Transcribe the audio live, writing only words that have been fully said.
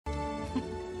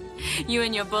You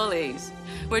and your bullies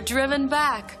were driven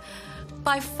back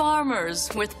by farmers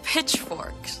with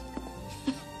pitchforks.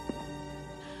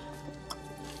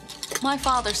 My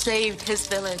father saved his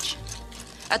village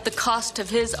at the cost of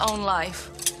his own life.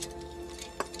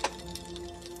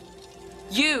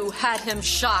 You had him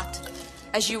shot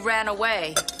as you ran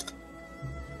away.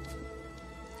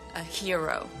 A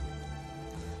hero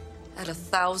at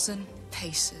 1,000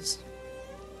 paces.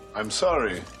 I'm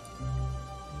sorry.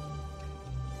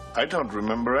 I don't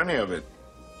remember any of it.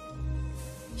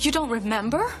 You don't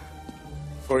remember?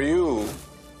 For you,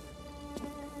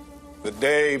 the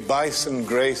day bison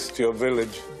graced your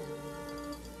village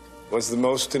was the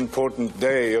most important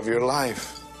day of your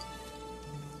life.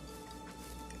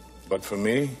 But for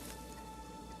me,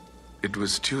 it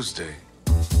was Tuesday.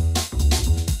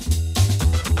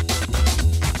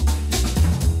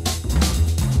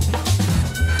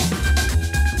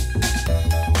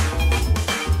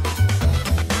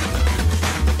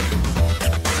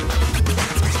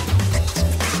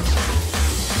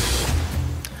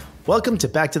 Welcome to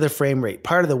Back to the Frame Rate,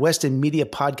 part of the Weston Media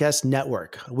Podcast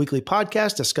Network, a weekly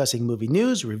podcast discussing movie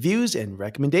news, reviews, and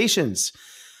recommendations.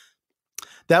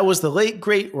 That was the late,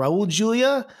 great Raul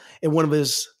Julia in one of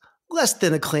his less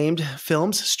than acclaimed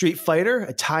films, Street Fighter,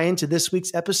 a tie-in to this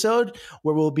week's episode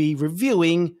where we'll be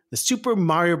reviewing the Super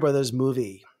Mario Brothers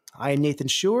movie. I am Nathan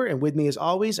Schur, and with me as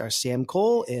always are Sam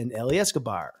Cole and Ellie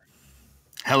Escobar.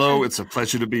 Hello, it's a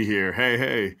pleasure to be here. Hey,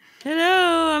 hey.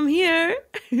 Hello, I'm here.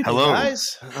 Hello. Hey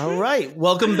guys. All right.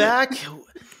 Welcome back,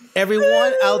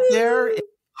 everyone out there in the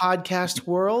podcast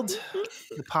world,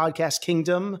 the podcast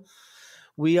kingdom.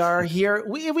 We are here.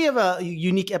 We have a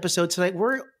unique episode tonight.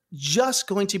 We're just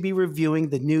going to be reviewing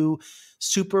the new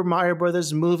Super Mario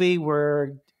Brothers movie. We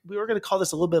were going to call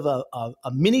this a little bit of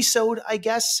a mini-sode, I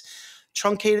guess,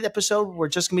 truncated episode. We're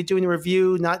just going to be doing a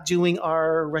review, not doing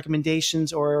our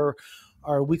recommendations or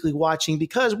our weekly watching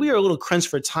because we are a little crunched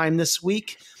for time this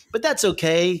week, but that's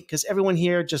okay because everyone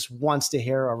here just wants to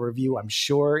hear our review, I'm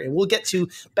sure, and we'll get to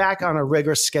back on a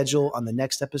regular schedule on the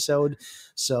next episode.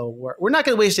 So we're not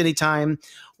going to waste any time.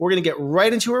 We're going to get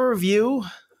right into a review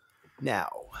now.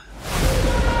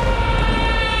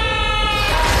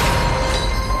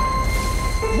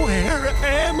 Where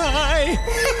am I?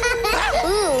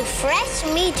 Ooh, fresh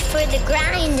meat for the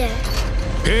grinder.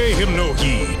 Pay him no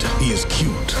heed. He is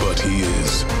cute, but he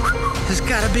is. There's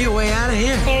gotta be a way out of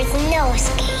here. There's no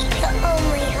escape. The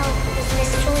only hope is the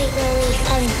sweet relief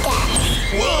of death.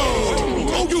 Whoa!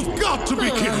 Oh, you've got to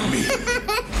be kidding me.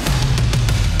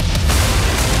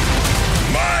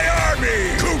 My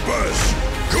army! Koopas!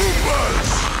 Goombas!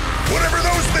 Whatever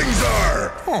those things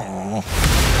are! Aww.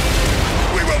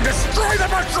 We will destroy the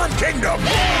Mushroom Kingdom!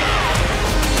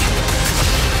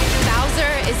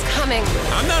 Bowser is coming.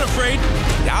 I'm not afraid.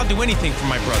 I'll do anything for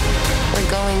my brother.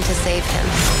 We're going to save him.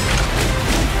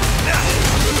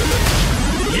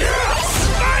 Yes!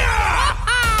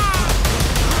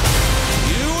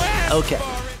 Fire! Okay.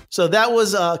 So that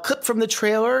was a clip from the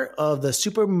trailer of the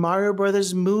Super Mario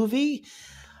Brothers movie,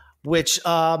 which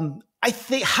I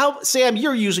think, Sam,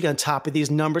 you're usually on top of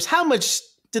these numbers. How much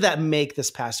did that make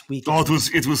this past weekend? Oh,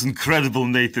 it was incredible,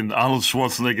 Nathan. Arnold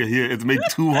Schwarzenegger here. It made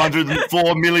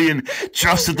 $204 million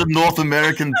just at the North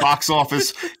American box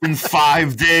office in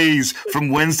 5 days. From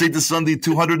Wednesday to Sunday,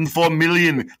 $204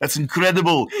 million. That's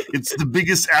incredible. It's the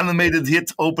biggest animated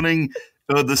hit opening,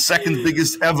 the second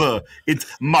biggest ever.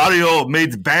 Mario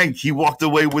made bank. He walked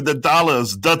away with the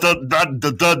dollars.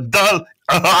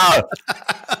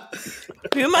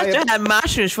 You must have had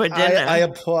mushrooms for dinner. I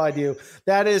applaud you.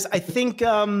 That is, I think,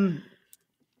 I'm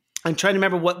trying to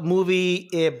remember what movie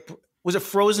it was. It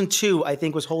Frozen 2, I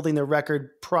think, was holding the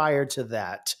record prior to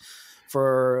that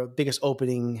for biggest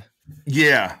opening.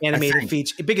 Yeah, animated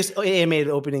feature, biggest animated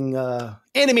opening.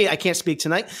 I can't speak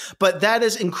tonight, but that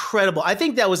is incredible. I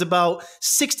think that was about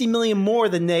 60 million more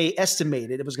than they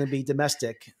estimated it was going to be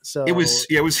domestic. So it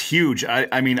was huge.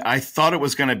 I mean, I thought it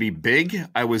was going to be big.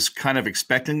 I was kind of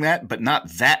expecting that, but not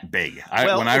that big.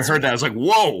 When I heard that, I was like,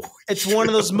 "Whoa!" It's one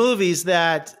of those movies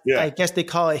that I guess they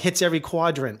call it hits every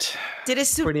quadrant. Did it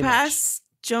surpass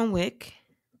John Wick?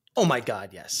 Oh my God,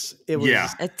 yes. It was. Yeah.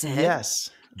 Yes.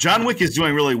 John Wick is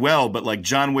doing really well, but like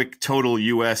John Wick total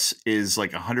US is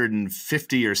like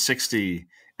 150 or 60,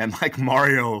 and like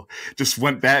Mario just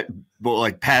went back,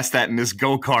 like past that in this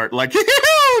go-kart, like John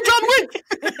Wick.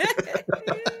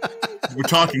 We're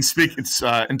talking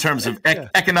in terms of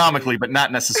economically, but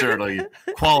not necessarily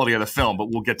quality of the film. But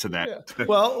we'll get to that. Yeah.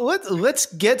 Well, let's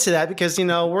get to that because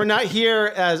we're not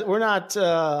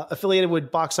affiliated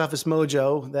with Box Office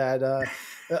Mojo, that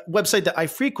website that I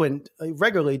frequent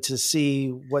regularly to see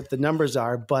what the numbers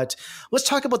are. But let's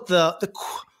talk about the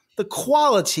the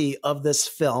quality of this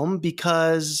film,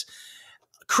 because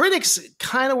critics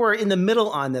kind of were in the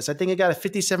middle on this. I think it got a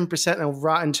 57% on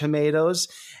Rotten Tomatoes,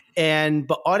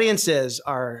 but audiences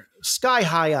are sky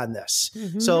high on this.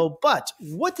 Mm-hmm. So, but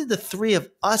what did the three of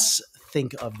us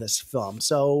think of this film?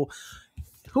 So,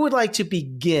 who would like to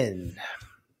begin?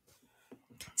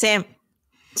 Sam.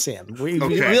 We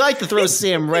like to throw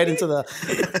Sam right into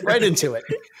it.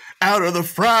 Out of the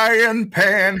frying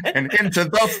pan and into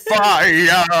the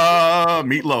fire.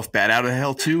 Meatloaf, Bat Out of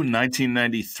Hell 2,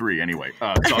 1993. Anyway, so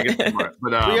I'll get to it.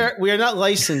 But we are not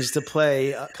licensed to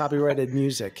play copyrighted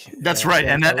music. That's right,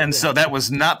 and so that was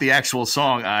not the actual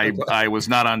song. I was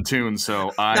not on tune,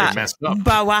 so I messed up.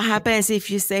 But what happens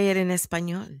if you say it in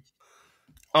Espanol?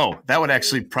 Oh, that would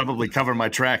actually probably cover my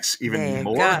tracks even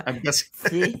more. I guess.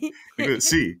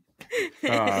 Sí.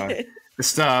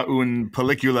 Está un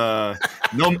película.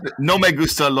 No me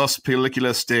gusta las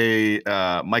películas de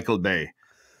Michael Bay.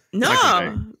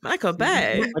 Michael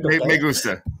Bay. Me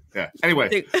gusta. Yeah.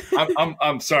 Anyway,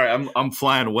 I'm sorry. I'm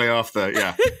flying way off the.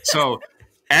 Yeah. So,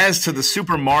 as to the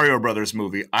Super Mario Brothers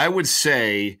movie, I would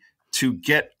say, to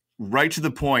get right to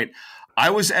the point, I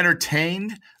was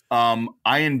entertained.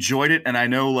 I enjoyed it, and I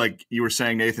know, like you were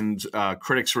saying, Nathan,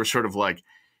 critics were sort of like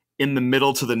in the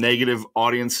middle to the negative,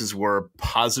 audiences were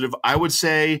positive. I would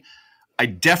say I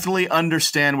definitely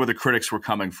understand where the critics were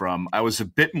coming from. I was a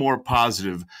bit more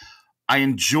positive. I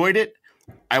enjoyed it.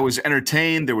 I was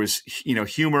entertained. There was,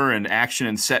 humor and action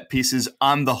and set pieces.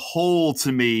 On the whole,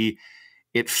 to me,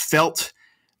 it felt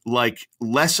like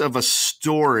less of a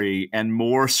story and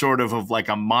more sort of like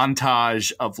a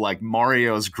montage of like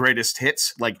Mario's greatest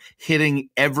hits, like hitting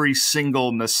every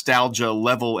single nostalgia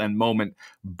level and moment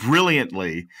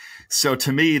brilliantly. So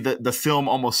to me, the film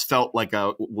almost felt like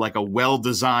a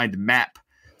well-designed map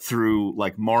through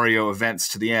like Mario events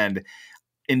to the end.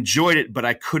 Enjoyed it, but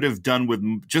I could have done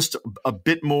with just a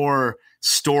bit more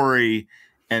story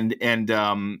and in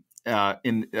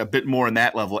a bit more in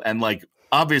that level. And like,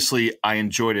 obviously, I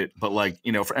enjoyed it, but like,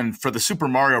 for the Super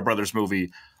Mario Brothers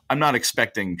movie, I'm not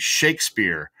expecting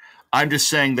Shakespeare. I'm just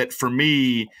saying that for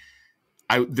me,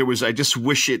 I just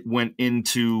wish it went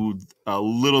into a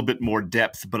little bit more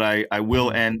depth. But I will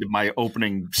end my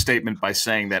opening statement by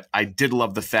saying that I did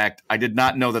love the fact I did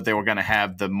not know that they were going to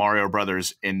have the Mario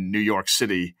Brothers in New York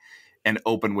City and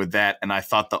open with that. And I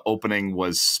thought the opening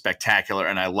was spectacular.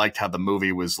 And I liked how the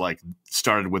movie was like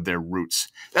started with their roots.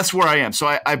 That's where I am.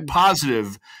 So I'm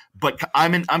positive, but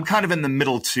I'm kind of in the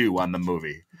middle too on the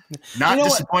movie. Not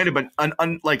disappointed, but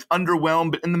like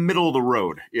underwhelmed, but in the middle of the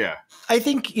road. Yeah. I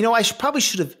think, I probably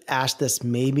should have asked this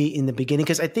maybe in the beginning,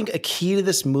 because I think a key to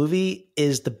this movie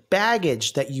is the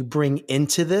baggage that you bring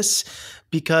into this,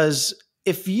 because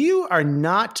if you are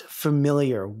not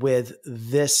familiar with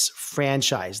this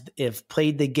franchise, if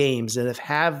played the games and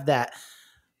have that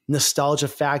nostalgia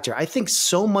factor, I think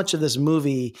so much of this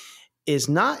movie is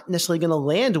not necessarily going to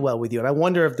land well with you. And I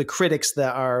wonder if the critics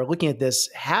that are looking at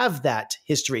this have that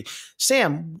history.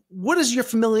 Sam, what is your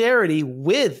familiarity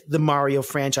with the Mario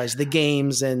franchise, the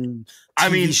games and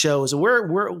TV shows?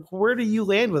 Where do you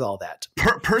land with all that?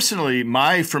 Personally,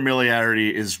 my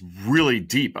familiarity is really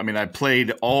deep. I mean, I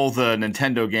played all the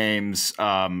Nintendo games.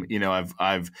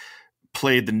 I've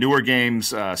played the newer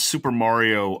games, Super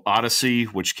Mario Odyssey,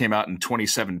 which came out in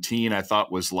 2017. I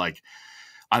thought was like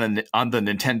on the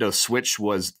Nintendo Switch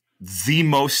was the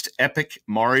most epic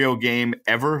Mario game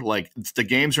ever. Like, the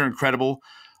games are incredible.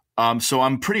 So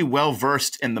I'm pretty well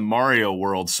versed in the Mario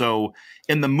world. So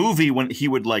in the movie, when he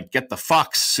would like get the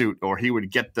fox suit or he would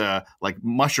get the like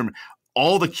mushroom,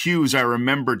 all the cues I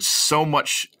remembered so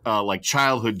much like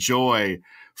childhood joy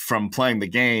from playing the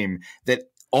game that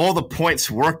all the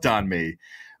points worked on me.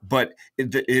 But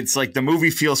it's like the movie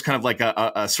feels kind of like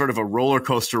a sort of a roller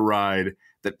coaster ride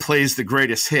that plays the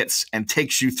greatest hits and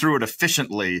takes you through it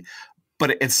efficiently.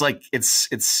 But it's like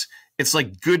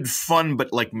like good fun,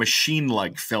 but like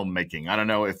machine-like filmmaking. I don't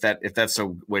know if that's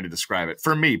a way to describe it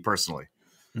for me personally.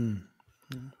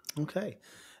 Okay.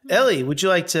 Ellie, would you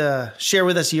like to share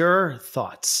with us your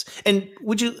thoughts? And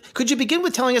could you begin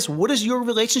with telling us what is your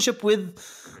relationship with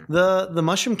the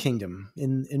Mushroom Kingdom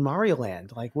in Mario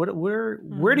Land? Like,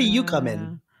 where do you come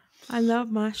in? I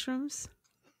love mushrooms.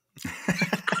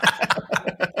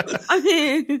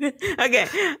 Okay.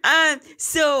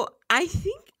 So I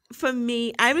think for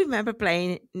me, I remember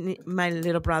playing. My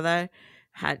little brother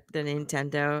had the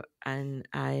Nintendo, and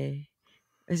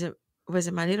was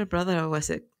it my little brother or was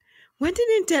it? When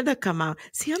did Nintendo come out?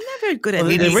 See, I'm not very good at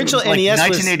the original like NES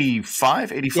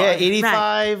 1985, 85. Yeah,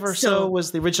 85 or so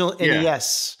was the original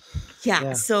NES.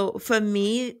 Yeah. So for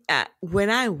me, when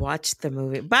I watched the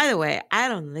movie, by the way, I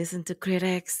don't listen to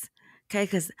critics Okay,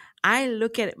 because I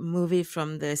look at a movie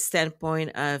from the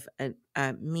standpoint of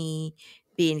me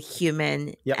being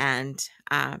human Yep. and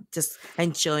just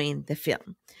enjoying the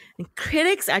film. And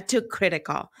critics are too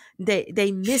critical.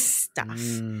 They miss stuff,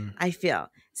 I feel.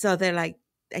 So they're like,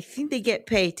 I think they get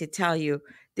paid to tell you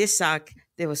this sucked,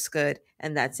 it was good,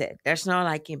 and that's it. There's no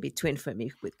like in between for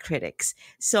me with critics.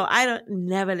 So I don't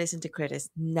never listen to critics,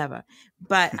 never.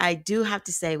 But I do have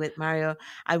to say with Mario,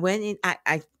 I went in,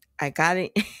 I got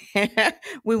it.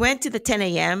 We went to the 10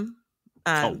 a.m.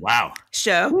 Oh wow!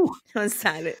 show on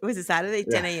Saturday. It was a Saturday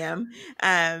 10 a.m.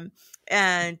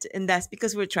 And that's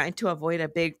because we're trying to avoid a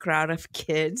big crowd of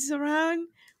kids around.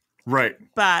 Right.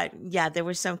 But yeah, there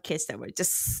were some kids that were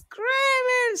just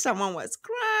screaming. Someone was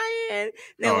crying.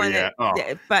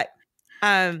 But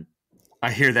I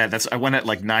hear that. I went at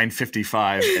like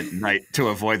 9:55 at night to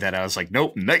avoid that. I was like,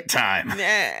 nope, nighttime.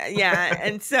 Yeah.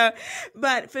 And so,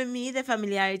 but for me, the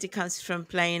familiarity comes from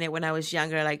playing it when I was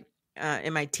younger, like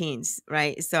in my teens,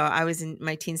 right? So I was in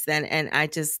my teens then, and I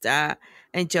just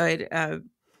enjoyed,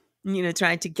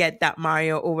 trying to get that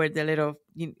Mario over the little,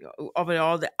 over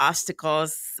all the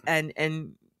obstacles, and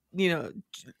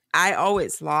I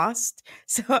always lost,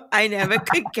 so I never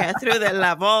could get through the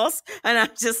levels, and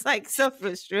I'm just like so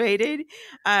frustrated.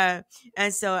 And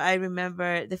so I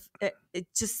remember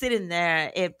just sitting there.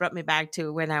 It brought me back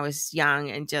to when I was young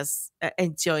and just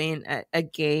enjoying a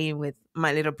game with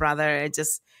my little brother and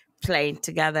just playing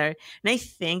together. And I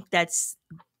think that's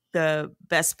the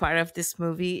best part of this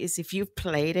movie is if you've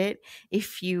played it,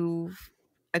 if you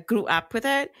grew up with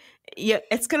it,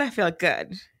 it's gonna feel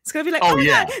good. It's gonna be like, oh my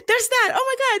God, there's that. Oh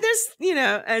my God, there's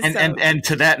And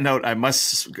to that note, I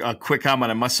must quick comment.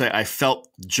 I must say, I felt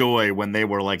joy when they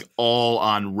were like all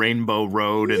on Rainbow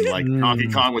Road and like Donkey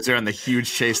Kong was there in the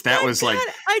huge chase. That was like,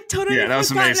 I totally that was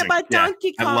amazing. About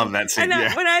Donkey Kong. I love that scene.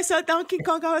 And when I saw Donkey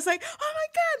Kong, I was like, oh my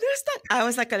God, there's that. I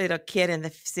was like a little kid in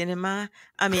the cinema.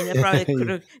 I mean, they probably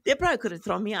could have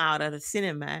thrown me out of the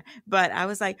cinema, but I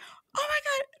was like, oh my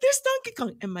God, there's Donkey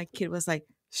Kong, and my kid was like,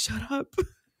 shut up.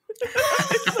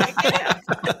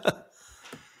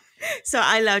 So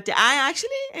I loved it. I actually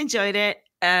enjoyed it.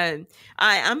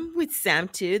 I'm with Sam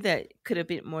too. That could have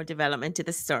been more development to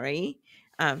the story,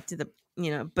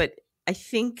 But I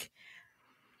think,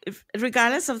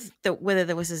 regardless of whether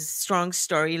there was a strong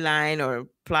storyline or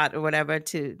plot or whatever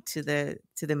to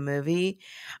the movie,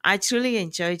 I truly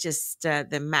enjoy just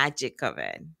the magic of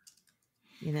it.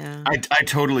 I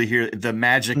totally hear the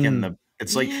magic and the.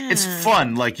 It's like it's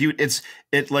fun. Like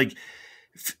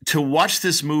to watch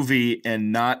this movie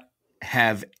and not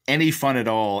have any fun at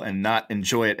all and not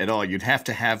enjoy it at all. You'd have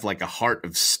to have like a heart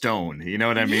of stone. You know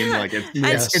what I mean? Like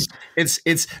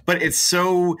but it's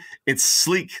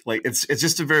sleek. Like it's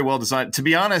just a very well designed. To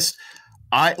be honest,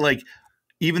 I like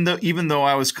even though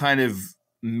I was kind of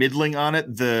middling on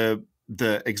it,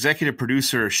 the executive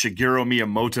producer Shigeru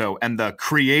Miyamoto and the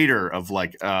creator of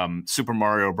like Super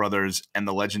Mario Brothers and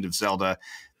The Legend of Zelda,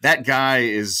 that guy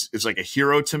is like a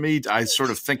hero to me. I sort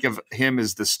of think of him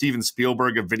as the Steven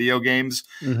Spielberg of video games.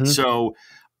 Mm-hmm. So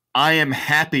I am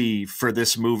happy for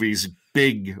this movie's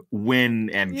big win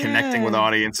and connecting with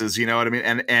audiences. You know what I mean?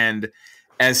 And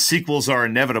as sequels are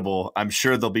inevitable, I'm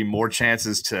sure there'll be more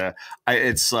chances to.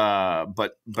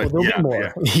 But there'll be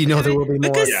more. Yeah. There will be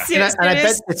more. And I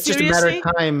bet it's just a matter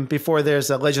of time before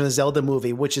there's a Legend of Zelda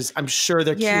movie, which is I'm sure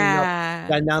they're queuing up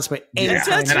that announcement. And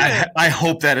I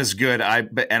hope that is good.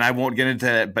 I won't get into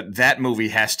that, but that movie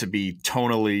has to be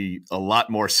tonally a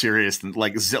lot more serious than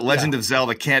like Legend of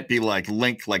Zelda can't be like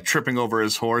Link like tripping over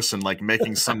his horse and like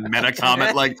making some meta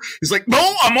comment like he's like,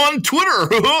 no, I'm on Twitter.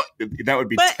 That would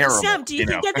be terrible. Sam, do you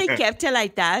think that they kept it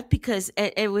like that because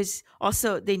it was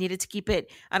also they needed to keep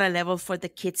it at a level for the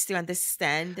kids to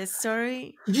understand the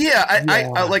story?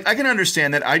 I can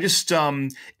understand that. I just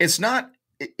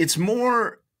it's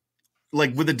more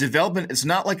like with the development, it's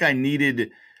not like I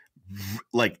needed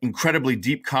like incredibly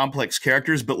deep complex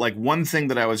characters, but like one thing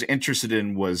that I was interested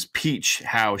in was Peach,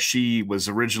 how she was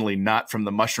originally not from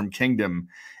the Mushroom Kingdom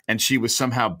and she was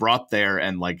somehow brought there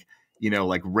and like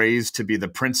raised to be the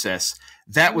princess.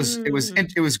 That was it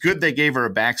was good they gave her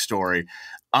a backstory.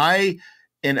 I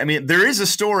mean there is a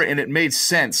story and it made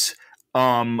sense.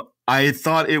 I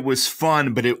thought it was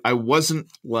fun, but I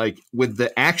wasn't like with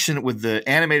the action, with the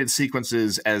animated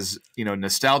sequences as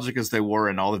nostalgic as they were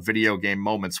and all the video game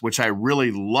moments, which I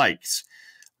really liked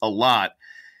a lot.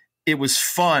 It was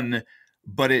fun,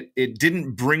 but it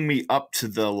didn't bring me up to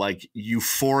the like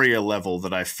euphoria level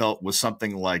that I felt was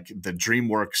something like the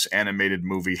DreamWorks animated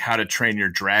movie How to Train Your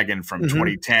Dragon from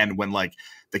 2010, when like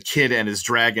the kid and his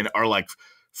dragon are like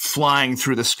flying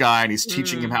through the sky and he's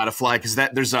teaching him how to fly, because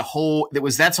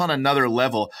that's on another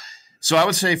level. So I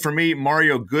would say for me,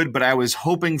 Mario good, but I was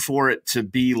hoping for it to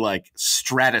be like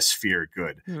stratosphere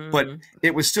good. But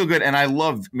it was still good, and I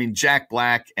mean, Jack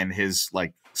Black and his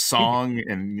like song,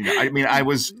 and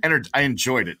I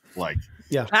enjoyed it. Like,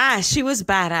 yeah, she was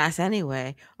badass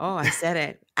anyway. Oh, I said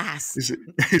it. Ass.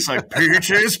 It's like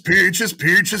peaches, peaches,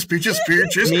 peaches, peaches,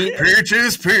 peaches,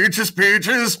 peaches, peaches,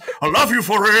 peaches. I love you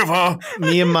forever.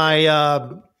 Me and my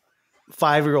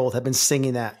 5-year-old have been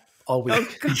singing that all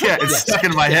week. Yeah, it's stuck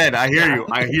in my head. I hear you.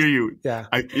 I hear you. Yeah.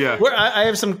 Yeah. I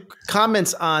have some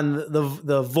comments on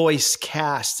the voice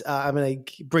cast. I'm going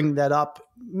to bring that up.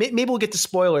 Maybe we'll get to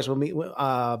spoilers when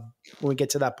we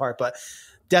get to that part, but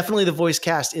definitely the voice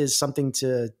cast is something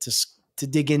to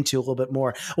dig into a little bit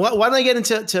more. Why don't I get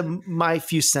into my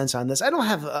few cents on this? I don't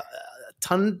have a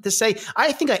ton to say.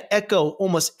 I think I echo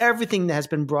almost everything that has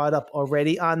been brought up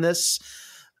already on this.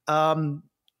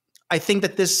 I think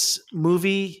that this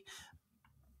movie,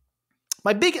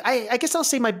 I guess I'll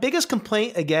say my biggest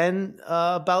complaint again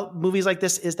about movies like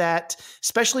this is that,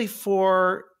 especially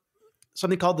for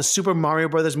something called the Super Mario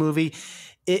Brothers movie,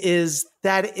 is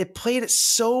that it played it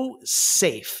so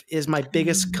safe is my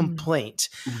biggest complaint.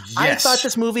 Yes. I thought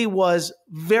this movie was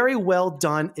very well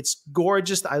done. It's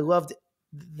gorgeous. I loved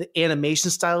the animation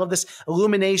style of this.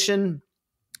 Illumination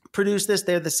produced this.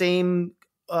 They're the same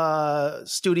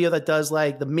studio that does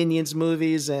like the Minions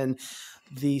movies and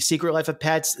the Secret Life of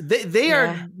Pets. They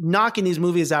are knocking these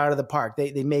movies out of the park.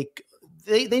 They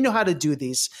know how to do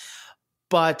these.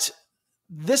 But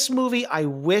this movie, I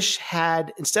wish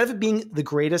had, instead of it being the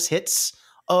greatest hits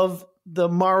of the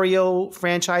Mario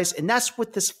franchise, and that's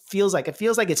what this feels like. It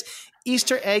feels like it's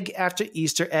Easter egg after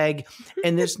Easter egg,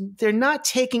 and they're not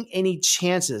taking any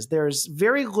chances. There's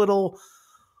very little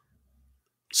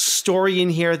story in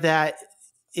here that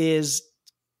is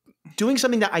doing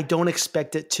something that I don't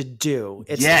expect it to do.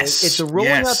 It's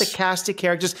rolling out the cast of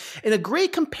characters. And a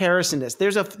great comparison is there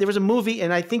was a movie,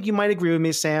 and I think you might agree with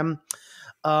me, Sam.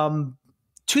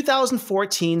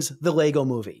 2014's The Lego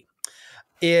Movie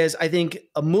is, I think,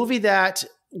 a movie that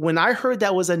when I heard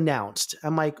that was announced,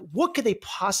 I'm like, what could they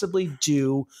possibly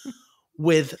do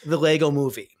with The Lego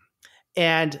Movie?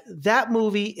 And that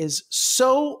movie is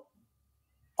so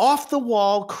off the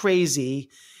wall crazy.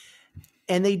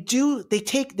 And they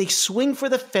swing for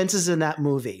the fences in that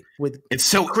movie with it's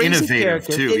so innovative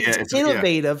characters. too. It's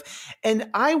innovative. Yeah. And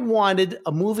I wanted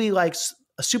a movie like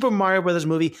a Super Mario Brothers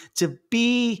movie to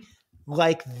be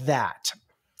like that,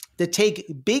 to take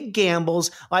big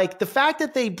gambles. Like the fact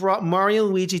that they brought Mario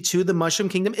and Luigi to the Mushroom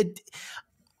Kingdom,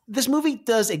 this movie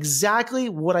does exactly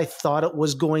what I thought it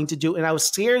was going to do. And I was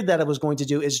scared that it was going to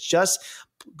do is just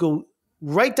go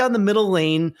right down the middle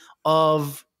lane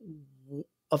of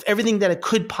everything that it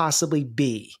could possibly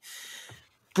be.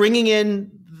 Bringing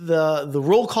in the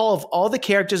roll call of all the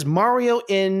characters, Mario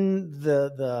in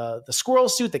the squirrel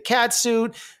suit, the cat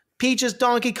suit, Peaches,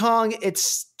 Donkey Kong.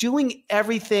 It's doing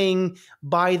everything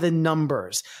by the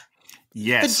numbers.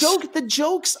 Yes. The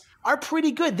jokes are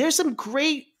pretty good. There's some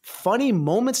great funny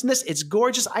moments in this. It's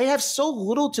gorgeous. I have so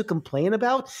little to complain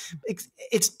about.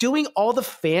 It's doing all the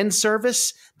fan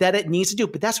service that it needs to do.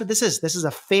 But that's what this is. This is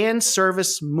a fan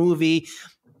service movie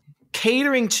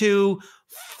catering to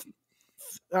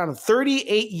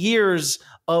 38 years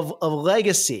of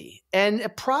legacy. And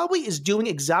it probably is doing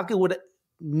exactly what it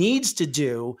needs to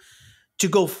do to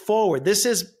go forward. This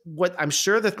is what I'm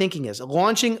sure the thinking is,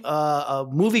 launching a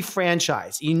movie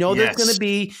franchise. There's going to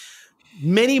be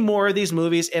many more of these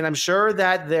movies, and I'm sure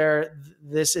that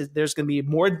there's going to be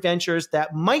more adventures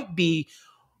that might be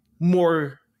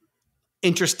more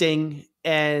interesting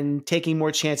and taking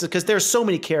more chances, because there's so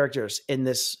many characters in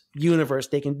this universe.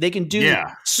 They can do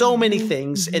so many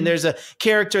things. And there's a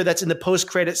character that's in the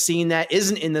post-credit scene that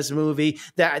isn't in this movie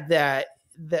that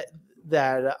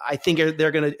I think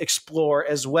they're going to explore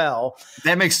as well.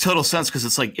 That makes total sense, because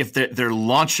it's like if they're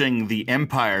launching the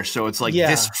empire, so it's like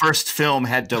this first film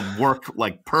had to work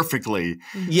like perfectly.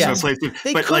 Yes, so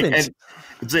they but couldn't.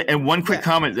 Like, and one quick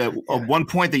comment, one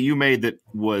point that you made that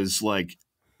was like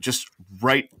just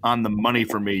right on the money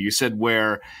for me. You said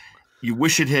where you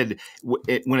wish it had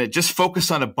when it just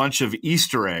focused on a bunch of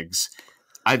Easter eggs.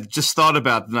 I've just thought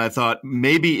about it, and I thought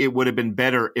maybe it would have been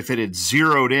better if it had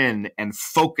zeroed in and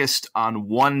focused on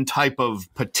one type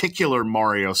of particular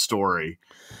Mario story,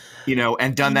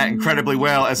 and done that incredibly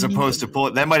well, as opposed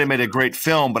to that might have made a great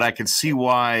film, but I could see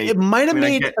why. It might have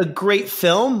made a great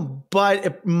film, but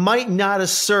it might not have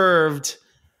served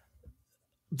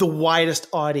the widest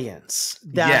audience.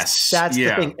 That's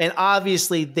the thing. And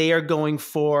obviously they are going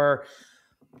for,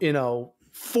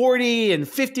 40 and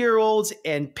 50-year-olds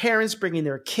and parents bringing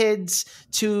their kids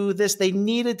to this. They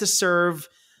needed to serve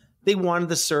they wanted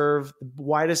to serve the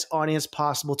widest audience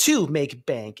possible to make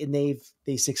bank, and they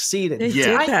succeeded. They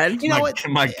did that. You know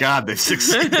my God, they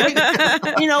succeeded.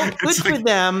 You know, good for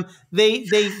them. They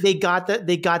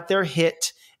got their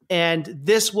hit, and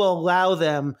this will allow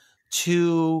them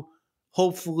to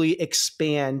hopefully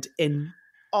expand in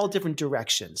all different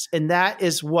directions. And that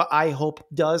is what I hope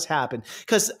does happen.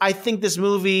 Because I think this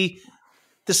movie,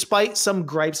 despite some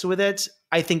gripes with it,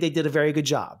 I think they did a very good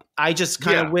job. I just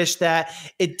kind of wish that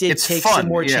it did take some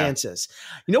more chances.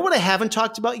 You know what I haven't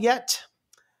talked about yet?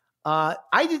 I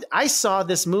saw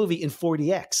this movie in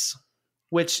 4DX,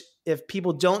 which if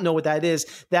people don't know what that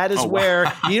is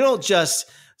where you don't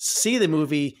just see the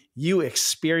movie, you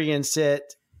experience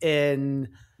it in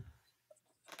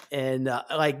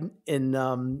a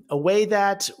way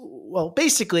that, well,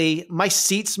 basically my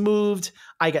seats moved.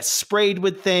 I got sprayed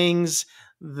with things.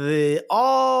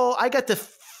 I got to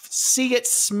see it,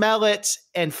 smell it,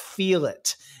 and feel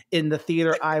it in the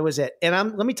theater I was at.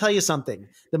 And let me tell you something.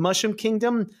 The Mushroom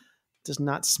Kingdom does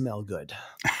not smell good.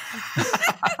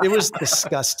 It was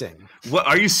disgusting. What,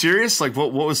 are you serious? Like,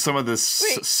 what was some of this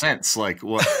scents? Like,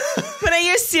 what? But are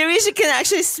you serious? You can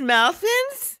actually smell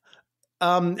things?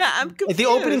 I'm confused. The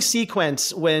opening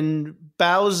sequence when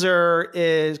Bowser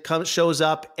shows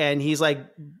up and he's like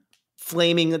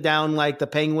flaming down like the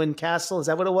penguin castle. Is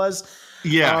that what it was?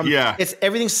 Yeah, yeah. It's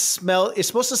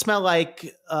supposed to smell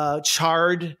like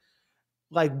charred,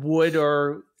 like wood,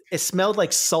 or it smelled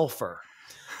like sulfur.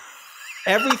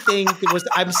 Everything was.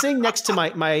 I'm sitting next to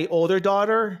my older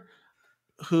daughter,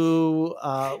 who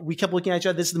we kept looking at each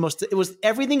other. This is the most. It was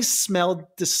everything smelled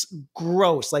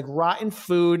gross, like rotten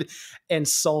food and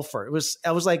sulfur.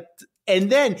 I was like,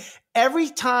 and then every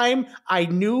time I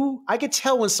could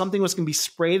tell when something was going to be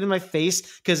sprayed in my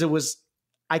face because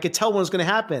I could tell when it was going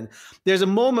to happen. There's a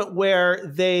moment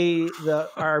where we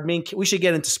should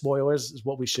get into spoilers is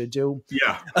what we should do.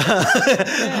 Yeah.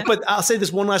 But I'll say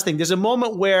this one last thing. There's a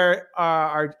moment where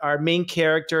our main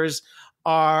characters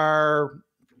are,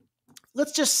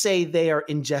 let's just say they are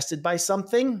ingested by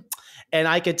something. And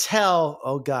I could tell,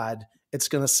 oh God, it's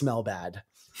going to smell bad.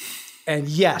 And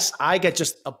yes, I get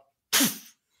just a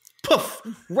poof,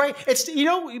 right? It's,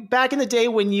 back in the day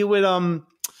when you would,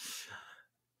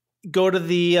 go to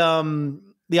the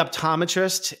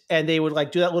optometrist and they would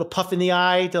like do that little puff in the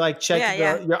eye to like check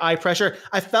your eye pressure.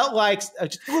 I felt like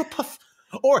just a little puff.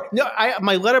 Or no,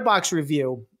 my Letterboxd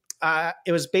review.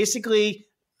 It was basically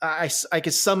I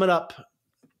could sum it up.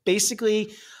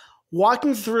 Basically,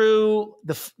 walking through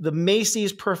the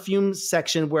Macy's perfume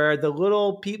section where the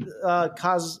little people, what do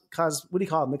you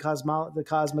call them? The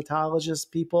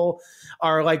cosmetologist people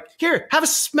are like, here, have a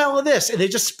smell of this, and they're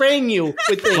just spraying you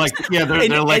with things. Like, yeah,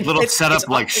 they're like little setup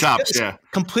like shops. It's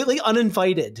completely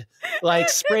uninvited, like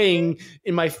spraying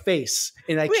in my face,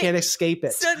 and I can't escape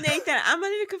it. So Nathan, I'm a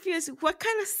little confused. What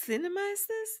kind of cinema is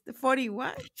this? The 40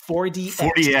 what?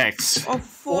 4DX. Oh,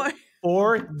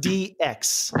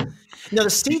 4DX. No,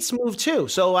 the seats move too.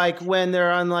 So like when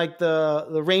they're on like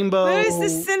the Rainbow Where is the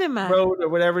cinema? Road or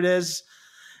whatever it is.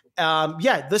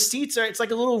 The seats it's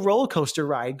like a little roller coaster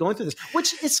ride going through this,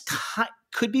 which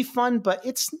could be fun, but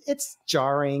it's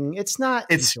jarring. It's not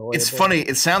enjoyable. It's funny.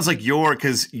 It sounds like your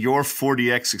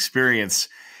 4DX experience,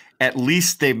 at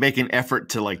least they make an effort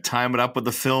to like time it up with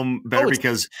the film better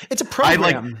because it's a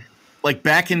program. Like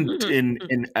back in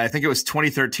I think it was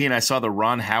 2013, I saw the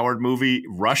Ron Howard movie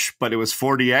Rush, but it was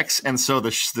 4DX, and so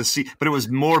the seat, but it was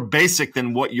more basic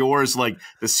than what yours. Like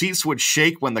the seats would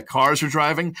shake when the cars were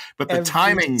driving, but the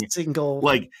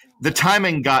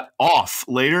timing got off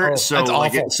later. So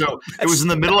like it was in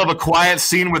the middle of a quiet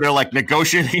scene where they're like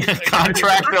negotiating a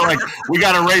contract. They're like, we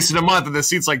got to race in a month, and the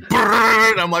seat's like,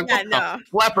 and I'm like, what the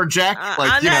flapperjack?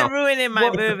 I'm not ruining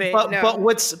my movie. But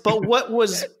what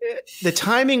was the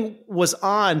timing was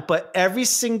on, but every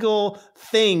single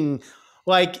thing,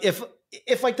 like if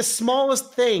like the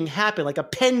smallest thing happened, like a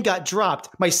pen got dropped,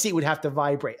 my seat would have to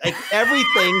vibrate. Like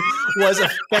everything was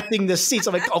affecting the seats.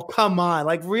 I'm like, oh, come on.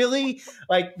 Like really?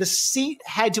 Like the seat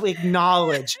had to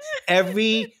acknowledge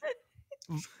every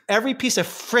piece of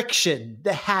friction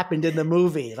that happened in the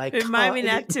movie. Like remind me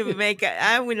not to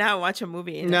I would not watch a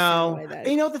movie in no. like that.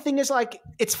 The thing is, like,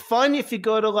 it's fun if you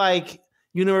go to like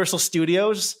Universal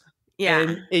Studios. Yeah.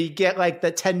 And you get like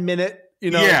the 10-minute,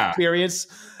 experience.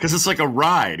 Because it's like a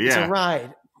ride. Yeah. It's a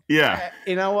ride. Yeah.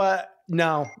 You know what?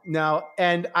 No.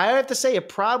 And I have to say, it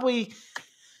probably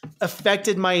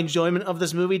affected my enjoyment of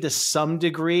this movie to some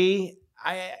degree.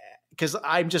 Because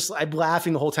I'm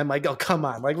laughing the whole time. Like, oh, come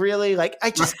on. Like, really? Like,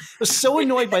 I just was so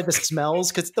annoyed by the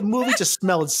smells because the movie just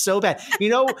smelled so bad. We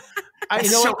should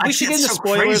get into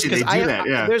spoilers because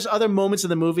there's other moments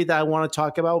in the movie that I want to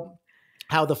talk about.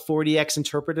 how the 40X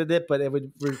interpreted it, but it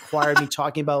would require me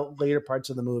talking about later parts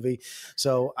of the movie.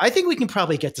 So I think we can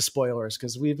probably get to spoilers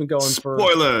because we've been going for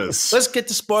spoilers. Let's get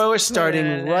to spoilers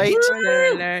starting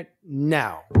right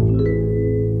now.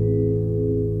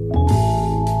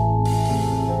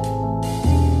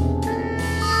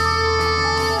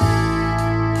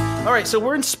 All right, so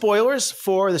we're in spoilers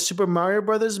for the Super Mario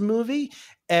Brothers movie,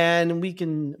 and we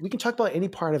can talk about any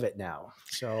part of it now.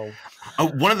 So,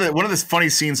 one of the funny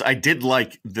scenes I did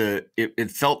like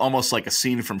it felt almost like a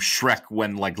scene from Shrek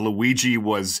when like Luigi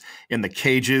was in the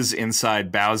cages inside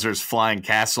Bowser's flying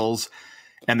castles,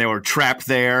 and they were trapped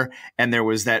there, and there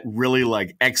was that really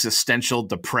like existential,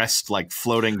 depressed, like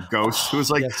floating ghost who was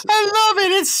like, yes. "I love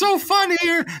it, it's so fun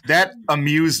here." That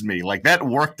amused me, like that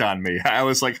worked on me. I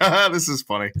was like, "This is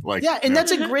funny." Like, yeah, and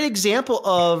that's a great example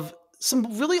of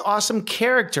some really awesome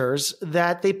characters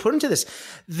that they put into this.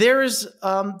 There's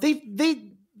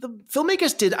the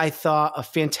filmmakers did, I thought, a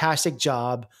fantastic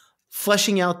job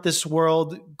fleshing out this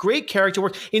world. Great character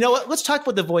work. You know what? Let's talk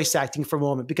about the voice acting for a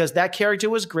moment because that character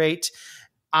was great.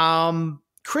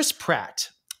 Chris Pratt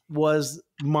was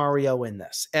Mario in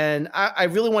this, and I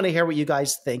really want to hear what you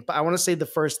guys think. But I want to say the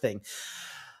first thing.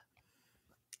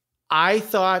 I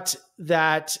thought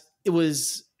that he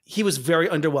was very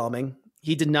underwhelming.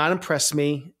 He did not impress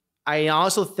me. I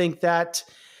also think that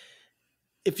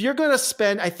if you're going to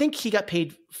spend, I think he got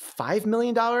paid $5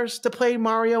 million to play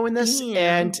Mario in this.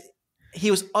 Yeah. And he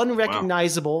was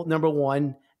unrecognizable, number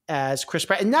one, as Chris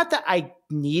Pratt. And not that I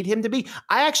need him to be.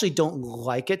 I actually don't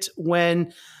like it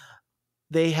when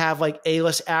they have like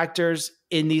A-list actors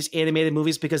in these animated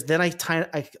movies because then I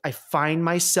find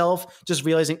myself just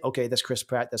realizing, okay, that's Chris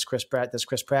Pratt, that's Chris Pratt, that's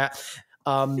Chris Pratt.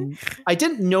 I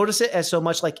didn't notice it as so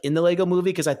much like in the Lego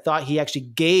movie because I thought he actually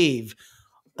gave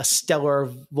a stellar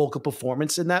vocal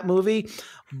performance in that movie.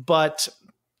 But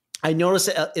I noticed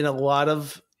it in a lot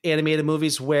of animated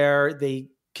movies where they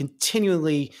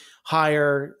continually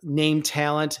hire name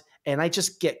talent, and I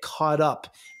just get caught up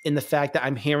in the fact that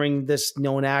I'm hearing this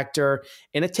known actor,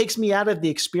 and it takes me out of the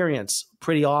experience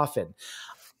pretty often.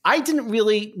 I didn't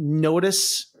really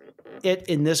notice it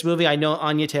in this movie. I know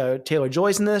Anya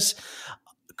Taylor-Joy's in this.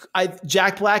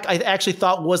 Jack Black, I actually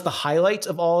thought was the highlight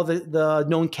of all the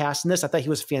known cast in this. I thought he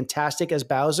was fantastic as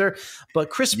Bowser,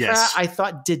 but Chris Pratt, I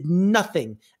thought did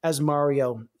nothing as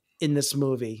Mario in this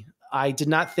movie. I did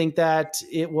not think that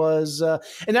it was, and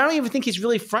I don't even think he's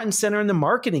really front and center in the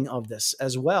marketing of this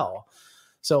as well.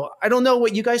 So I don't know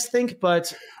what you guys think,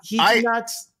 but he did not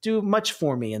do much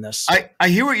for me in this. I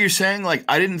hear what you're saying. Like,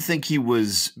 I didn't think he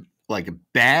was like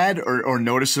bad or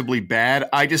noticeably bad.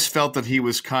 I just felt that he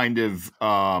was kind of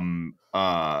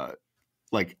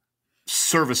like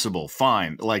serviceable,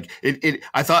 fine. Like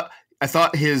I thought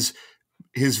his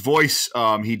voice,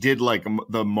 he did like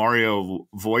the Mario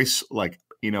voice, like,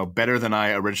 you know, better than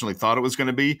I originally thought it was going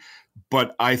to be.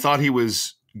 But I thought he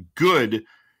was good,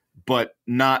 but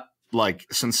not like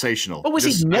sensational. But was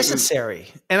he necessary?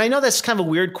 And I know that's kind of a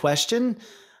weird question.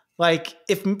 Like,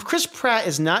 if Chris Pratt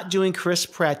is not doing Chris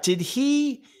Pratt, did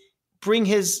he bring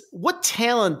what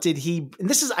talent did he,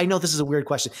 and I know this is a weird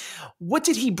question. What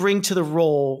did he bring to the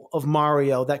role of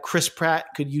Mario that Chris Pratt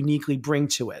could uniquely bring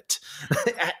to it?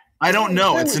 I don't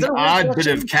know. It's an odd bit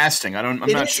of casting. I'm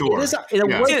not sure.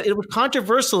 It was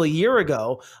controversial a year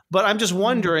ago, but I'm just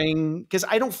wondering because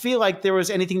I don't feel like there was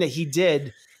anything that he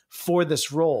did for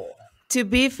this role. To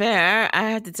be fair, I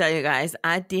have to tell you guys,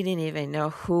 I didn't even know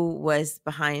who was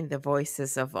behind the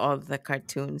voices of all the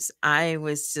cartoons. I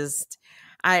was just,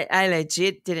 I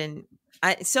legit didn't.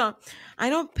 So I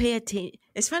don't pay attention.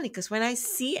 It's funny because when I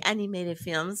see animated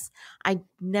films, I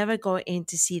never go in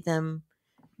to see them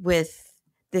with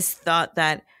this thought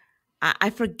that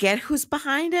I forget who's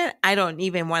behind it. I don't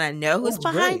even want to know who's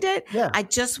behind it. Yeah. I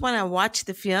just want to watch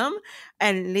the film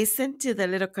and listen to the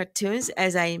little cartoons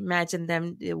as I imagine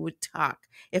them they would talk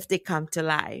if they come to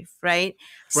life, right?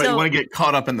 Right, So, you want to get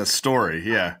caught up in the story,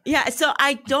 yeah. yeah, so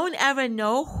I don't ever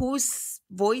know whose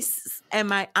voice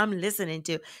I'm listening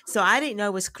to. So I didn't know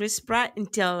it was Chris Pratt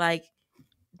until like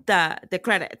the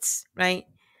credits, right?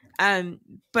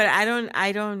 But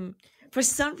I don't. For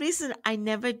some reason, I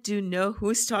never do know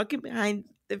who's talking behind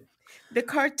the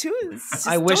cartoons.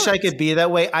 I wish I could be that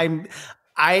way.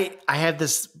 I have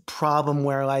this problem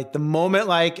where like the moment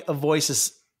like a voice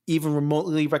is even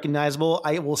remotely recognizable,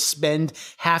 I will spend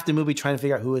half the movie trying to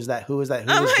figure out who is that. Oh my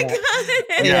god!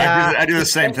 Yeah, I do the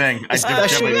same thing.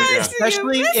 Especially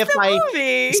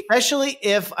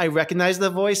if I recognize the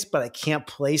voice, but I can't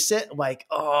place it. Like,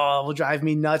 oh, it will drive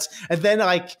me nuts. And then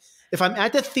like if I'm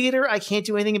at the theater, I can't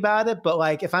do anything about it. But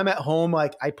like if I'm at home,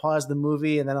 like I pause the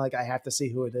movie and then like I have to see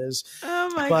who it is.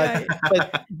 Oh my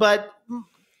God. But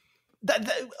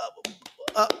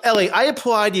Ellie, I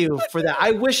applaud you for that.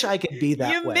 I wish I could be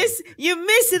that way. You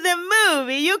miss the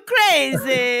movie. You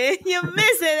crazy. You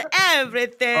missing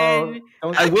everything.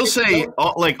 I will say,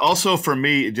 like, also for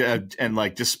me, and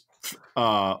like just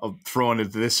throwing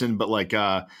this in, but like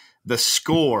the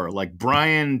score, like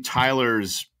Brian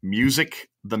Tyler's music,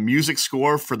 the music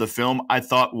score for the film, I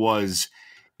thought was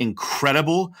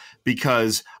incredible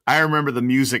because I remember the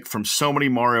music from so many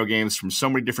Mario games, from so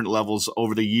many different levels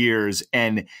over the years,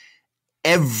 and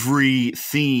every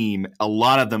theme, a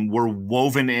lot of them were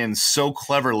woven in so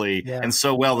cleverly and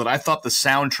so well that I thought the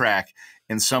soundtrack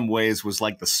in some ways was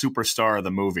like the superstar of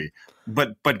the movie.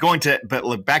 But back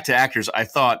to actors,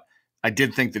 I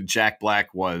did think that Jack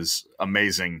Black was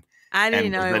amazing. I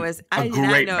didn't know it was a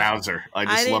great Bowser.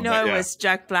 I didn't know it was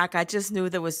Jack Black. I just knew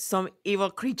there was some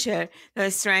evil creature that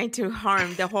was trying to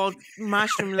harm the whole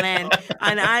mushroom land,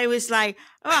 and I was like,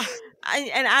 oh.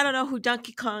 And I don't know who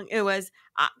Donkey Kong it was.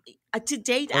 To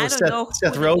date, I don't know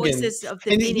who the voices of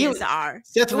the minions are.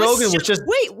 Seth Rogen was just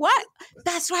wait. What?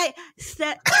 That's right.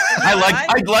 Seth. I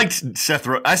liked Seth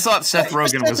Rogen. I thought Seth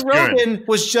Rogen was good. Seth Rogen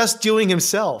was just doing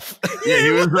himself. Yeah, he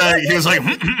was like,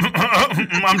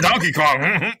 I'm Donkey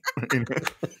Kong.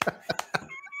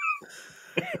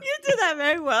 You do that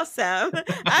very well, Sam.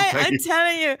 I'm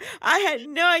telling you, I had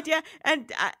no idea. And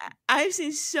I've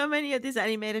seen so many of these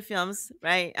animated films,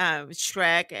 right?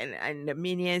 Shrek and the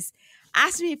Minions.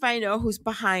 Ask me if I know who's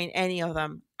behind any of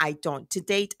them. I don't. To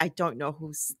date, I don't know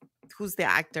who's the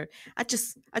actor. I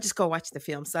just go watch the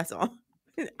films. That's all.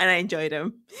 And I enjoyed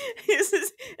them.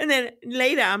 And then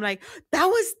later, I'm like, that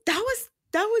was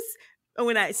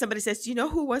when somebody says, do you know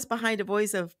who was behind the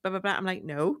voice of blah, blah, blah? I'm like,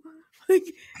 no. Like,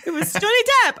 it was Johnny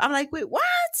Depp. I'm like, wait,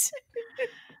 what?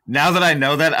 Now that I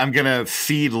know that, I'm gonna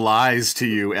feed lies to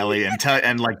you, Ellie, and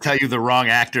tell you the wrong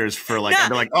actors for like. No. I'd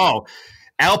be like, oh,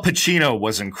 Al Pacino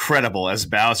was incredible as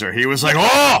Bowser. He was like,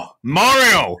 oh,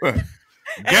 Mario, get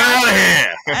out of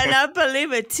here. And I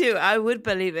believe it too. I would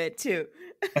believe it too.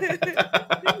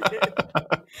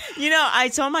 I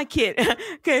told my kid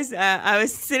because I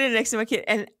was sitting next to my kid,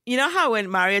 and you know how when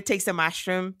Mario takes a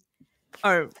mushroom.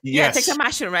 Takes a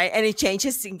mushroom, right? And it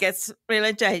changes and gets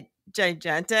really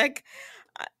gigantic.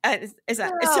 And it's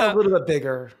a little bit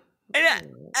bigger. And that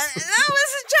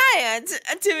was a giant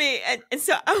to me. And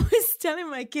so I was telling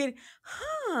my kid,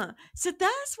 so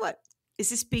that's what,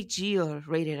 is this PG or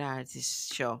rated R,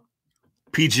 this show?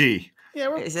 PG. Yeah,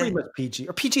 we're pretty much PG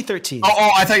or PG-13.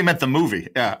 Oh, I thought you meant the movie.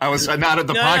 Yeah, I was not at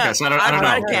the podcast. No, I don't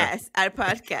know. Our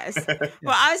podcast.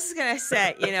 Well, I was just gonna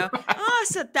say,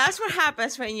 so that's what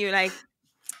happens when you like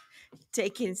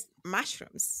taking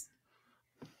mushrooms.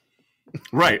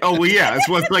 Right. Oh, well, yeah. It's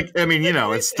what's like. I mean,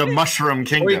 it's the Mushroom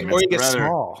Kingdom. Or you get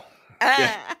small.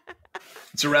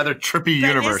 It's a rather trippy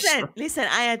universe. Listen.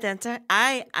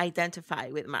 I identify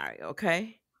with Mario.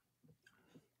 Okay.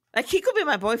 Like he could be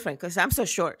my boyfriend because I'm so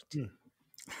short.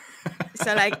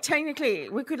 So like technically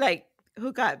we could like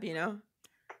hook up,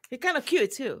 He's kind of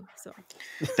cute too. So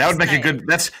that would make a good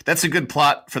that's a good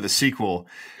plot for the sequel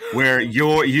where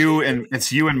you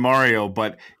and Mario,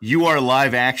 but you are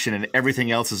live action and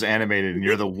everything else is animated and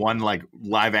you're the one like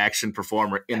live action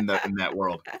performer in that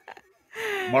world.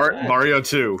 Mario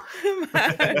 2.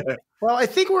 Well, I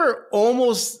think we're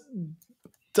almost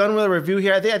done with a review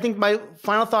here. I think my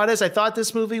final thought is I thought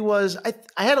this movie was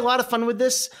I had a lot of fun with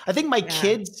this. I think my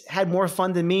kids had more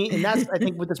fun than me, and that's I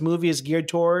think what this movie is geared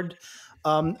toward.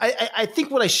 I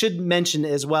think what I should mention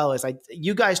as well is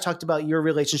you guys talked about your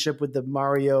relationship with the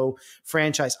Mario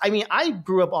franchise. I mean, I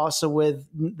grew up also with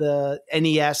the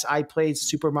NES. I played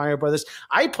Super Mario Brothers.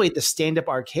 I played the stand-up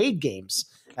arcade games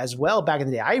as well back in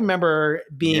the day. I remember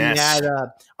being at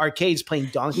arcades playing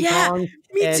Donkey Kong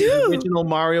and the original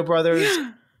Mario Brothers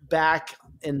back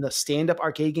in the stand-up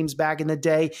arcade games back in the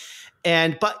day.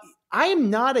 But I am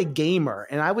not a gamer,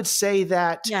 and I would say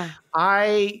that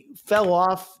I fell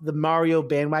off the Mario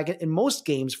bandwagon in most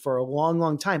games for a long,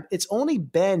 long time. It's only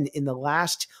been in the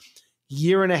last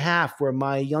year and a half where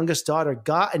my youngest daughter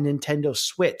got a Nintendo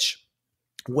Switch,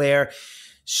 where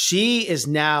she is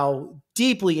now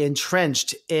deeply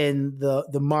entrenched in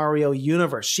the Mario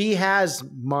universe. She has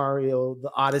Mario,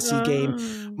 the Odyssey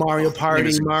game, Mario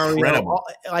Party, Mario,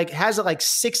 has like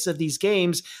 6 of these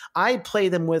games. I play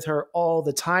them with her all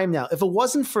the time now. If it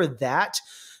wasn't for that,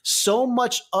 so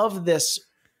much of this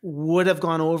would have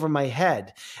gone over my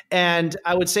head. And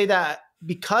I would say that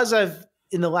because I've,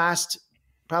 in the last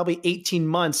probably 18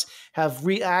 months, have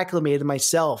reacclimated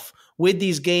myself with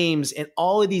these games and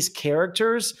all of these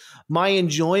characters, my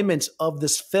enjoyment of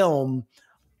this film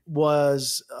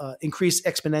was increased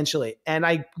exponentially. And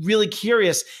I'm really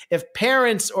curious if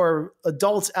parents or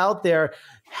adults out there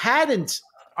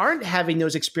aren't having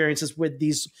those experiences with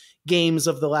these games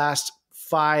of the last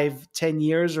 5-10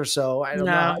 years or so. I don't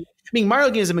know. I mean,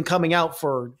 Mario games have been coming out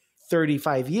for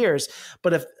 35 years,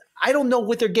 but if I don't know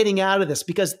what they're getting out of this,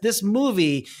 because this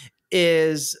movie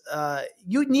is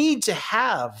you need to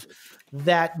have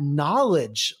that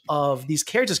knowledge of these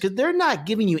characters because they're not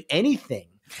giving you anything.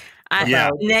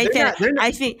 Nathan,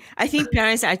 I think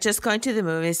parents are just going to the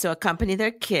movies to accompany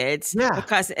their kids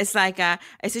because it's like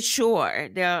it's a chore.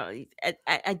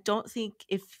 I don't think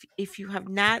if you have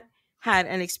not had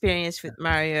an experience with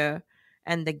Mario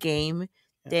and the game,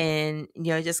 then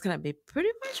you're just gonna be pretty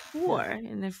much bored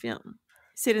in the film,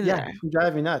 sitting there.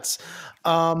 Drive me nuts.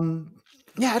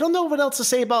 I don't know what else to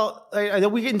say about. I know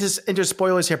we get into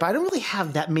spoilers here, but I don't really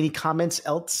have that many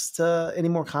any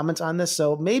more comments on this.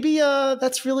 So maybe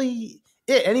that's really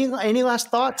it. Any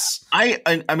last thoughts? I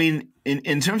mean,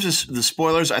 in terms of the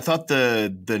spoilers, I thought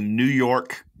the New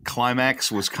York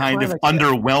climax was kind of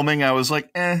underwhelming. I was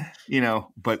like,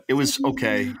 but it was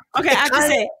okay. Okay, I have to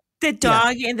say, the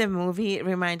dog in the movie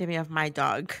reminded me of my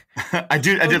dog. I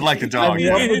did like the dog. I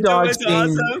love the dog scene.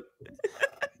 Awesome.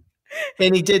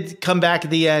 And he did come back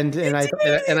at the end, and I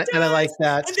like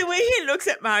that. And the way he looks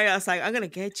at Mario, I was like, "I'm gonna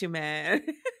get you, man."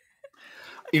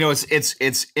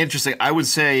 It's interesting. I would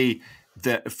say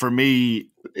that for me,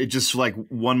 it just like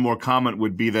one more comment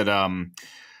would be that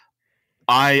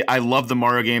I love the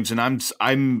Mario games, and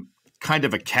I'm kind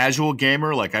of a casual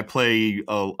gamer. Like I play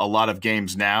a lot of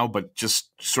games now, but just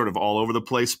sort of all over the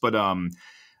place. But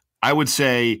I would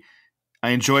say I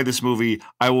enjoy this movie.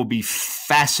 I will be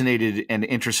fascinated and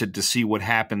interested to see what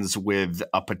happens with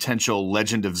a potential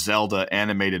Legend of Zelda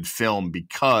animated film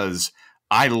because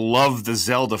I love the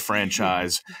Zelda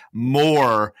franchise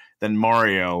more than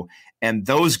Mario. And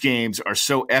those games are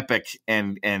so epic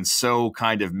and so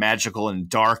kind of magical and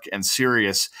dark and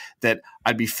serious that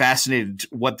I'd be fascinated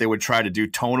what they would try to do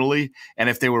tonally. And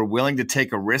if they were willing to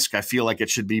take a risk, I feel like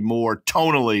it should be more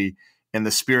tonally in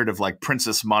the spirit of like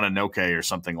Princess Mononoke or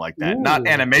something like that. Ooh. Not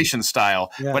animation style,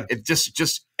 but it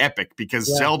just epic because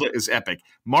Zelda is epic.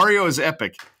 Mario is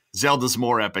epic. Zelda's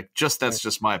more epic. That's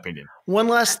just my opinion. One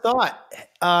last thought.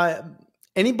 Has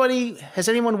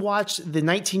anyone watched the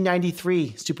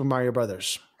 1993 Super Mario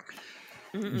Brothers?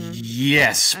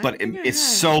 Yes, but it's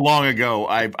so long ago.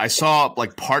 I saw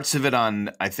like parts of it on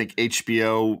I think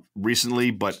HBO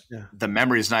recently, but the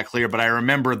memory is not clear. But I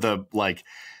remember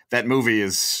that movie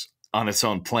is on its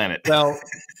own planet. Well,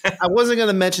 I wasn't going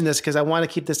to mention this because I want to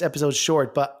keep this episode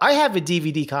short, but I have a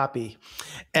DVD copy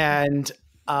and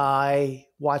I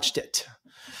watched it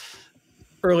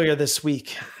earlier this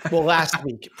week. Well, last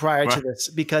week prior to this,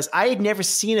 because I had never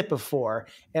seen it before.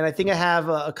 And I think I have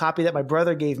a copy that my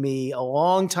brother gave me a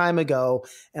long time ago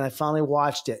and I finally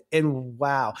watched it. And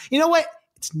wow, you know what?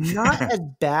 It's not as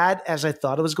bad as I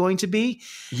thought it was going to be.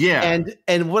 Yeah. And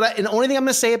the only thing I'm going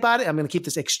to say about it, I'm going to keep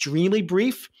this extremely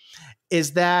brief,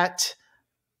 is that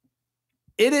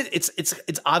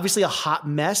it's obviously a hot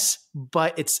mess,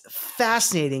 but it's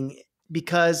fascinating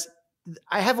because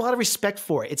I have a lot of respect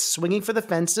for it. It's swinging for the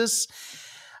fences.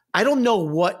 I don't know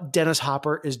what Dennis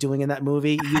Hopper is doing in that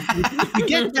movie. If you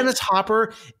get Dennis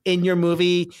Hopper in your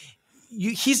movie,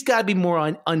 he's got to be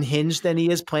more unhinged than he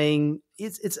is playing.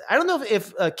 I don't know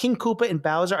if King Koopa and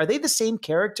Bowser, are they the same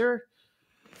character?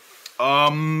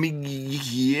 Yeah,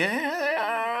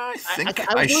 I think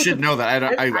I should know that.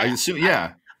 I assume,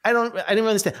 yeah. I didn't really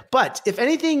understand. But if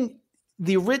anything,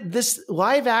 this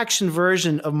live action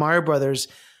version of Mario Brothers,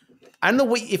 I don't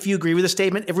know if you agree with the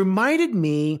statement. It reminded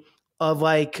me of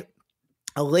like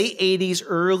a late 80s,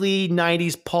 early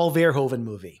 90s Paul Verhoeven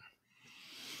movie.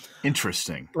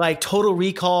 Interesting. Like Total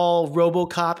Recall,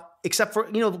 RoboCop, except for,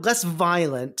 less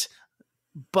violent,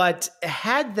 but it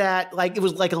had that, like, it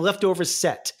was like a leftover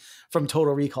set from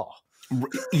Total Recall.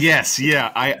 Yes.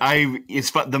 Yeah.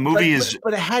 The movie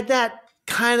but it had that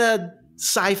kind of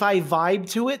sci-fi vibe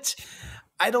to it.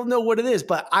 I don't know what it is,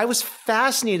 but I was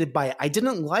fascinated by it. I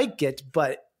didn't like it,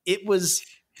 but it was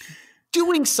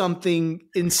doing something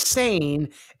insane,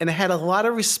 and I had a lot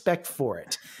of respect for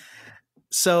it.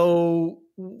 So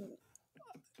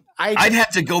I'd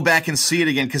have to go back and see it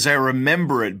again because I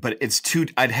remember it, but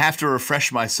I'd have to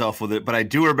refresh myself with it. But I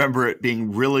do remember it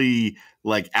being really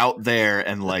like out there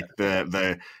and like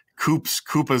the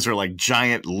Koopas are like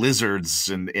giant lizards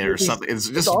or something.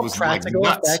 It's all was practical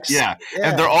like nuts. effects. Yeah.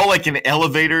 And they're all like in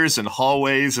elevators and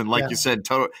hallways, and like you said,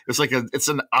 it's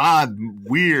an odd,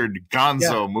 weird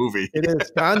Gonzo movie. It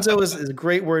is. Gonzo is a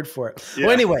great word for it. Yeah.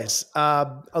 Well, anyways,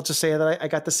 I'll just say that I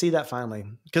got to see that finally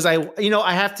because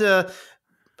I have to.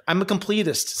 I'm a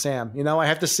completist, Sam. I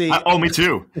have to see. Me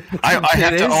too. I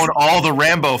have to own all the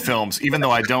Rambo films, even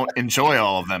though I don't enjoy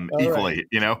all of them equally.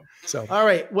 Right. So, all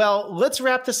right. Well, let's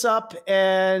wrap this up,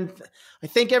 and I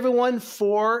thank everyone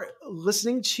for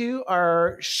listening to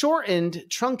our shortened,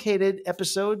 truncated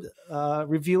episode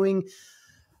reviewing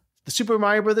the Super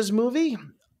Mario Brothers movie.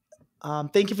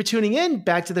 Thank you for tuning in.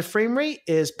 Back to the Frame Rate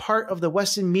is part of the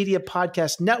Weston Media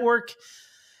Podcast Network.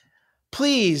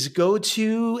 Please go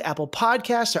to Apple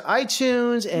Podcasts or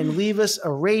iTunes and leave us a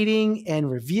rating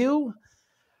and review.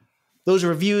 Those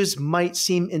reviews might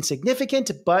seem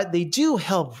insignificant, but they do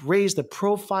help raise the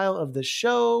profile of the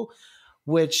show,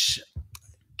 which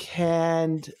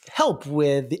can help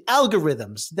with the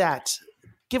algorithms that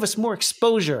give us more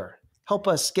exposure, help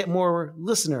us get more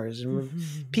listeners and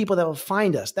people that will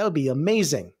find us. That would be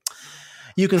amazing.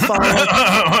 You can follow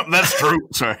us. That's true.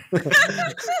 Sorry.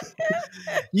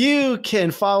 You can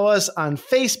follow us on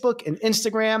Facebook and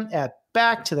Instagram at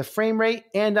Back to the Frame Rate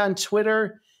and on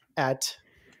Twitter at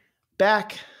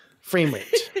Back Frame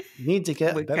Rate. You need to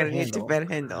get a better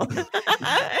handle.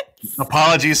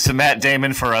 Apologies to Matt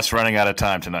Damon for us running out of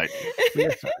time tonight.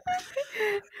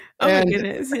 My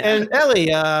goodness. Yeah. And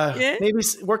Ellie, maybe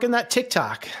working that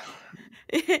TikTok.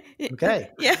 Okay.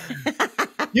 Yeah.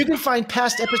 You can find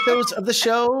past episodes of the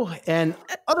show and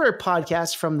other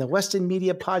podcasts from the Weston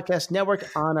Media Podcast Network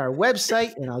on our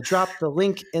website, and I'll drop the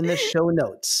link in the show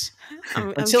notes.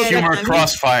 Humor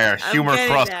Crossfire.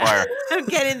 I'm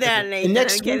getting there, Nathan.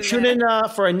 Next week, tune in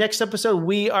for our next episode.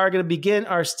 We are going to begin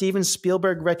our Steven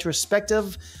Spielberg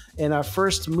retrospective, and our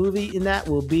first movie in that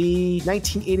will be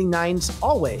 1989's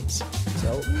Always.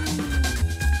 So,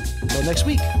 until next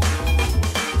week.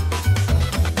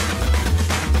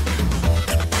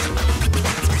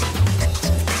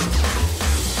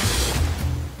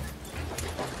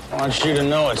 I want you to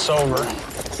know it's over.